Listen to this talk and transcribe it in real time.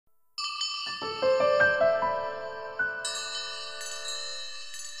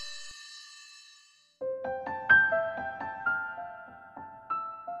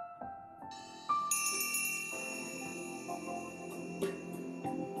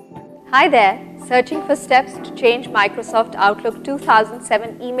Hi there, searching for steps to change Microsoft Outlook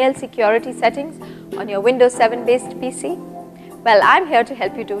 2007 email security settings on your Windows 7 based PC? Well, I'm here to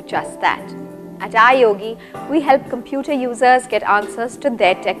help you do just that. At iYogi, we help computer users get answers to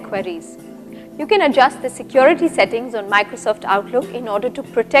their tech queries. You can adjust the security settings on Microsoft Outlook in order to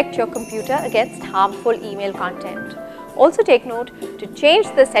protect your computer against harmful email content. Also take note, to change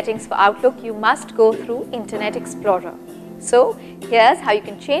the settings for Outlook, you must go through Internet Explorer. So, here's how you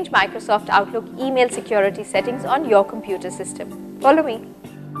can change Microsoft Outlook email security settings on your computer system. Follow me.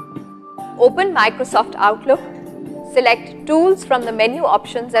 Open Microsoft Outlook. Select Tools from the menu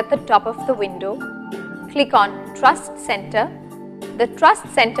options at the top of the window. Click on Trust Center. The Trust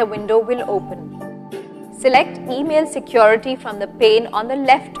Center window will open. Select Email Security from the pane on the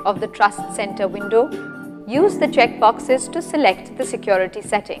left of the Trust Center window. Use the checkboxes to select the security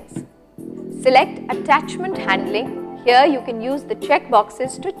settings. Select Attachment Handling. Here you can use the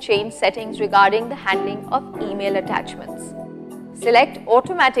checkboxes to change settings regarding the handling of email attachments. Select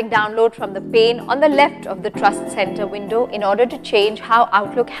Automatic Download from the pane on the left of the Trust Center window in order to change how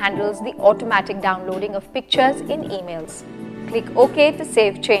Outlook handles the automatic downloading of pictures in emails. Click OK to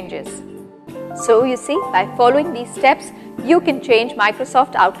save changes. So you see, by following these steps, you can change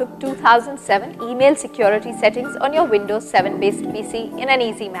Microsoft Outlook 2007 email security settings on your Windows 7 based PC in an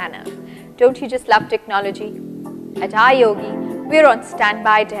easy manner. Don't you just love technology? At iYogi, we're on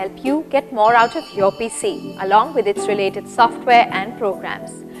standby to help you get more out of your PC, along with its related software and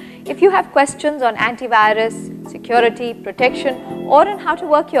programs. If you have questions on antivirus, security, protection, or on how to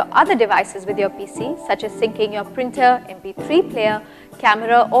work your other devices with your PC, such as syncing your printer, MP3 player,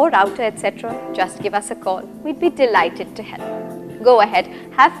 camera or router, etc., just give us a call. We'd be delighted to help. Go ahead,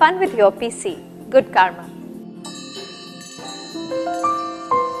 have fun with your PC. Good karma.